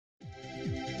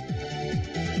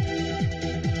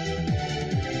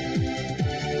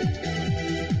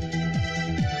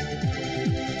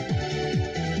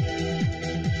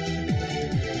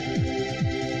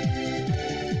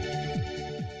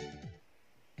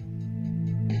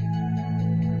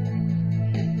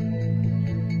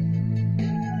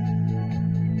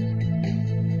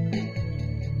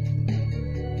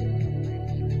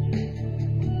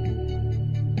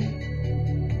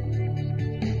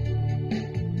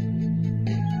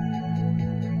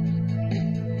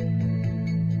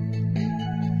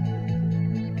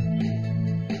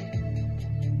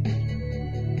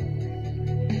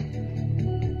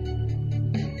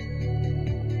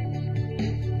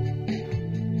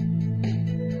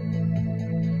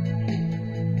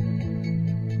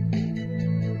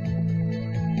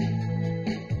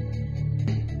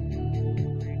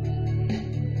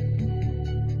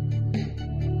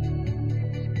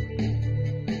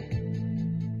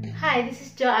Hi, this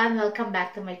is Joanne. Welcome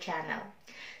back to my channel.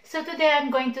 So today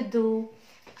I'm going to do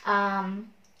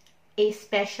a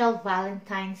special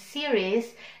Valentine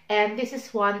series, and this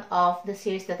is one of the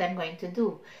series that I'm going to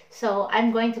do. So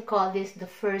I'm going to call this the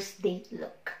first date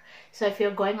look. So if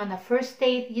you're going on a first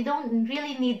date, you don't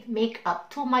really need makeup,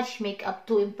 too much makeup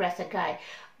to impress a guy.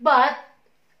 But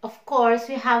of course,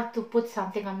 we have to put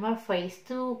something on our face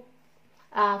to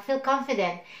feel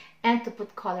confident and to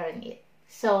put color in it.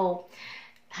 So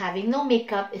having no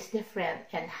makeup is different,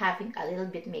 and having a little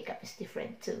bit makeup is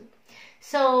different too.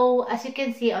 So as you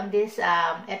can see on this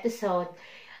episode,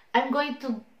 I'm going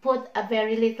to put a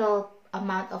very little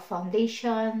amount of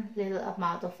foundation, little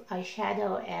amount of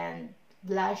eyeshadow and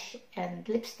blush and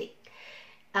lipstick.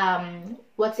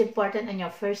 What's important on your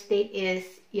first date is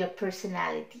your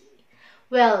personality.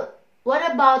 Well, what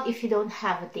about if you don't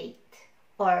have a date?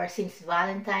 Or since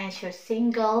Valentine's, you're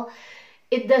single,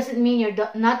 it doesn't mean you're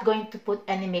not going to put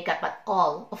any makeup at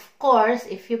all. Of course,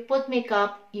 if you put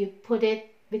makeup, you put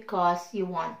it because you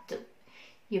want to.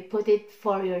 You put it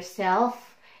for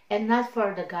yourself and not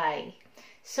for the guy.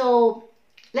 So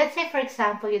let's say, for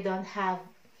example, you don't have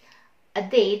a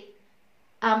date.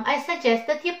 I suggest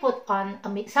that you put on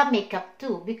some makeup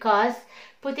too, because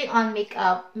putting on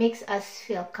makeup makes us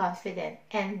feel confident,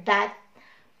 and that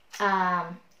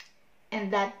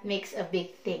makes a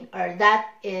big thing, or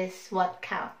that is what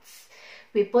counts.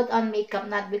 We put on makeup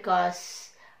not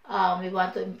because we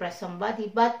want to impress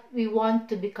somebody, but we want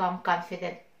to become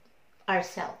confident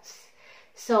ourselves.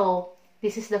 So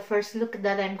this is the first look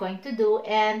that I'm going to do,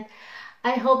 and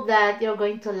I hope that you're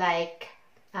going to like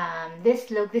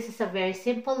this look. This is a very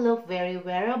simple look, very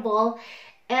wearable,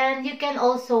 and you can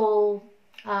also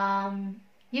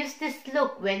use this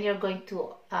look when you're going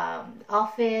to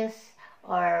office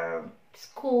or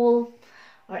school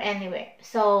or anywhere.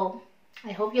 So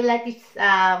I hope you like this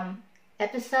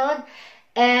episode,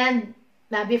 and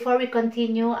now before we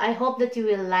continue, I hope that you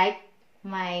will like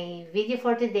my video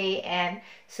for today and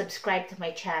subscribe to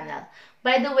my channel.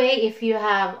 By the way, if you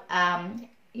have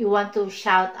you want to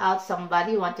shout out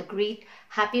somebody, you want to greet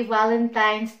Happy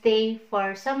Valentine's Day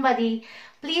for somebody,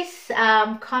 please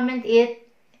comment it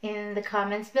in the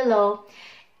comments below,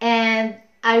 and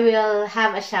I will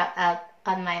have a shout out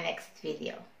on my next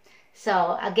video.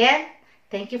 So again,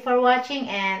 thank you for watching,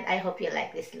 and I hope you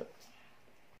like this look.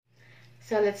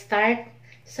 So let's start.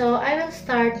 So I will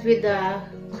start with the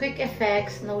Quick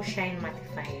Effects No Shine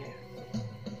Mattifier.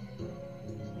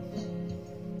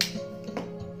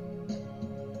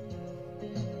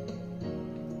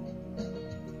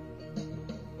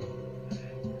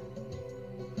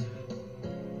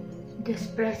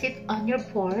 Just press it on your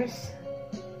pores,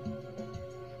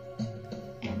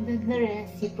 and then the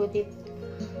rest you put it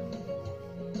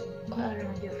all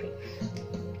around your face.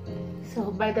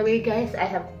 So by the way guys, I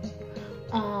have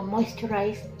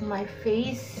moisturized my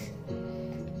face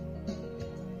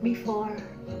before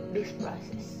this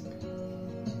process.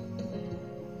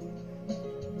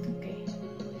 Okay,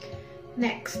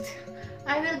 next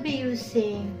I will be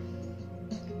using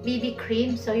BB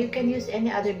cream. So you can use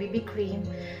any other BB cream,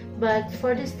 but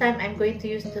for this time I'm going to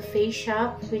use the Face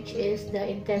Shop, which is the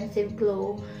Intensive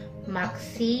Glow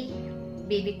Maxi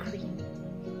BB cream.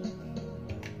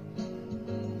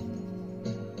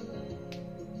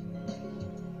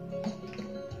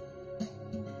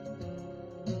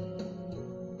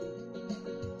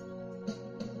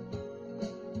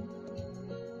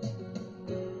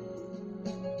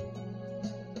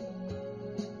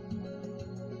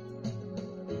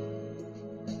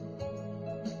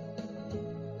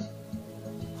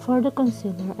 For the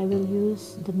concealer, I will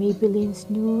use the Maybelline's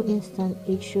new Instant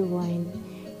Age Rewind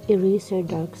Eraser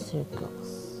Dark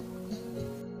Circles.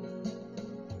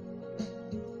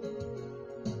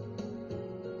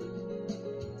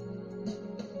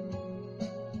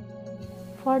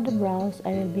 For the brows,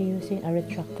 I will be using a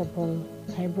retractable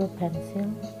eyebrow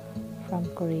pencil from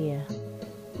Korea.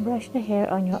 Brush the hair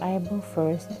on your eyebrow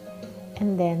first,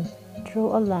 and then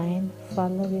draw a line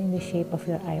following the shape of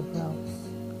your eyebrows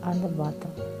on the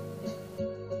bottom.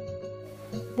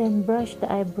 Then brush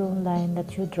the eyebrow line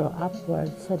that you draw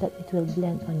upward so that it will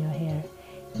blend on your hair.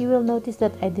 You will notice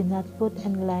that I did not put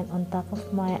any line on top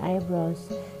of my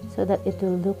eyebrows so that it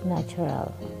will look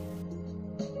natural.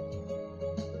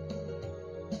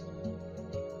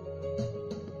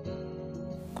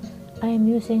 I am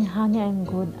using Honey I'm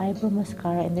Good Eyebrow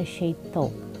Mascara in the shade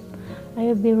Taupe. I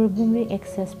will be removing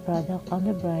excess product on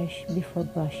the brush before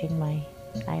brushing my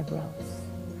eyebrows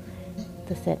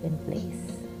to set in place.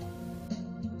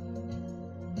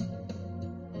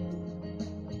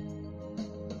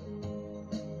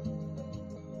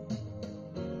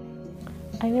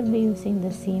 I will be using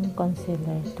the same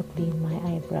concealer to clean my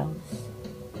eyebrows.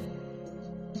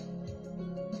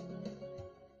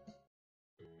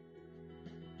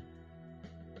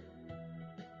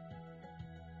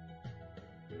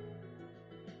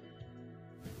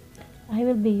 I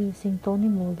will be using Tony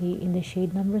Moly in the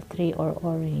shade number 3 or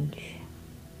orange.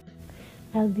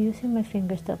 I'll be using my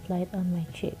fingers to apply it on my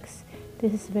cheeks.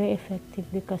 This is very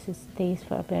effective because it stays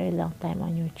for a very long time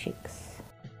on your cheeks.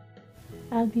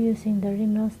 I'll be using the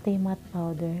Rimmel Stay Matte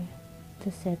Powder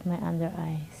to set my under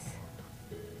eyes.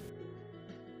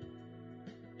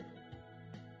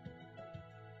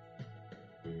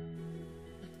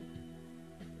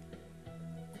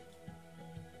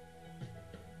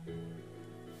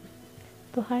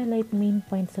 To highlight main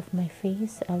points of my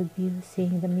face, I'll be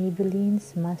using the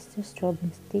Maybelline's Master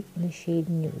Strobing Stick in the shade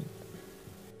Nude.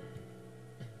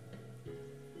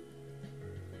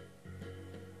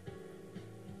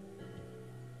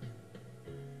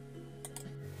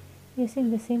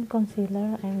 Using the same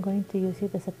concealer, I'm going to use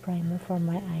it as a primer for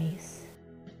my eyes.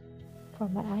 For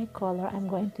my eye color, I'm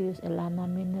going to use Elana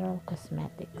Mineral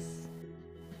Cosmetics.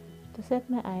 To set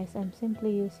my eyes, I'm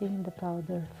simply using the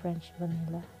powder French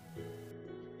Vanilla.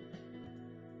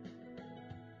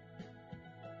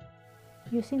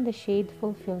 Using the shade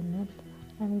Fulfillment,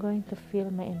 I'm going to fill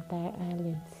my entire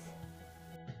eyelids.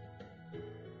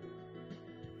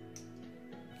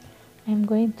 I'm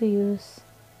going to use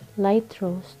Light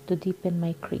Rose to deepen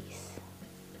my crease.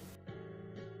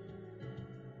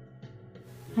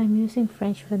 I'm using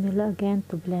French Vanilla again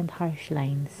to blend harsh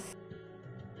lines.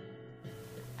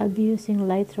 I'll be using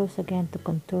Light Rose again to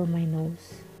contour my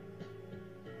nose.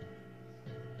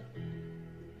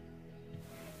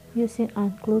 Using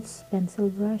Unclothes pencil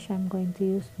brush, I'm going to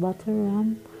use Butter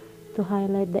Rum to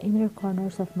highlight the inner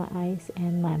corners of my eyes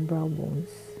and my brow bones.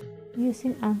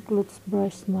 Using Unclothes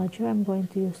brush smudger, I'm going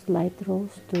to use Light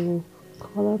Rose to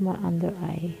color my under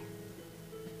eye.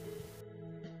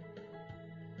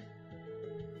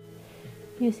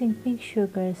 Using Pink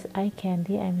Sugar's Eye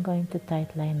Candy, I'm going to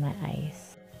tightline my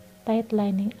eyes.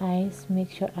 Tightlining eyes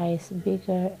makes your eyes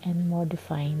bigger and more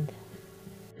defined.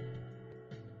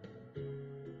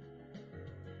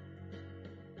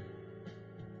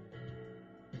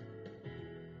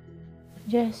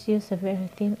 Just use a very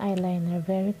thin eyeliner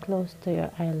very close to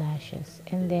your eyelashes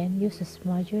and then use a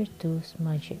smudger to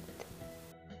smudge it.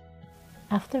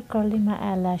 After curling my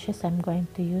eyelashes, I'm going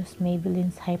to use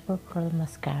Maybelline's Hyper Curl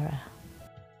Mascara.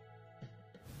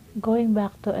 Going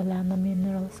back to Elana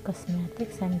Minerals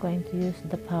Cosmetics, I'm going to use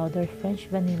the powder French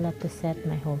Vanilla to set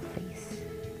my whole face.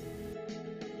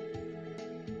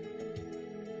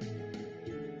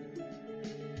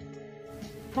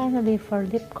 Finally, for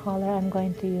lip color, I'm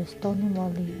going to use Tony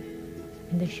Moly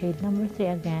in the shade number 3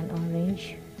 again,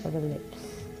 orange, for the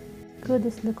lips. Good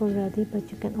is look already,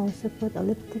 but you can also put a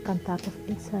lipstick on top of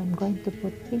it, so I'm going to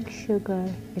put Pink Sugar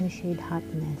in the shade Hot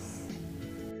Mess.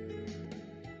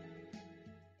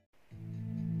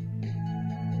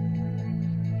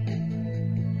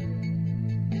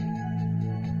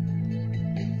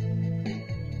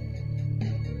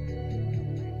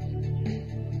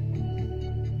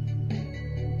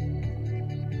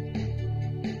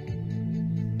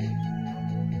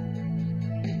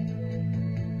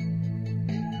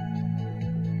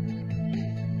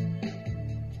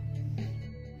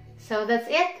 So that's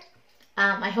it.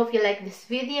 I hope you like this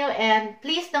video, and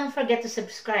please don't forget to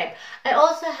subscribe. I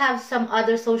also have some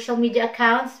other social media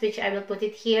accounts which I will put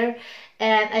it here,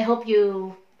 and I hope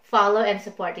you follow and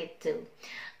support it too.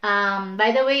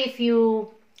 By the way, if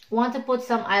you want to put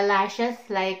some eyelashes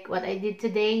like what I did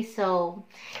today, so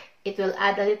it will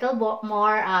add a little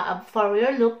more for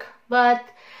your look, but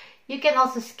you can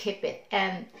also skip it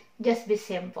and just be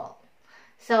simple.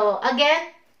 So again,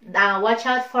 watch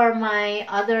out for my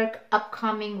other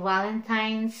upcoming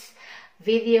Valentine's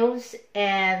videos,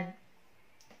 and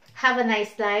have a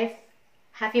nice life.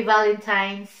 Happy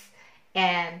Valentine's,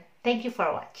 and thank you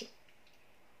for watching.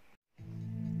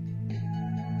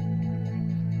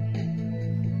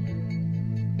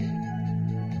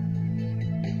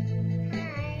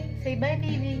 Hi. Say bye,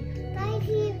 baby. Bye,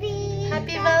 baby.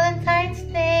 Happy Valentine's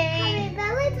Day. Happy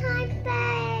Valentine's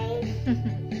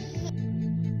Day.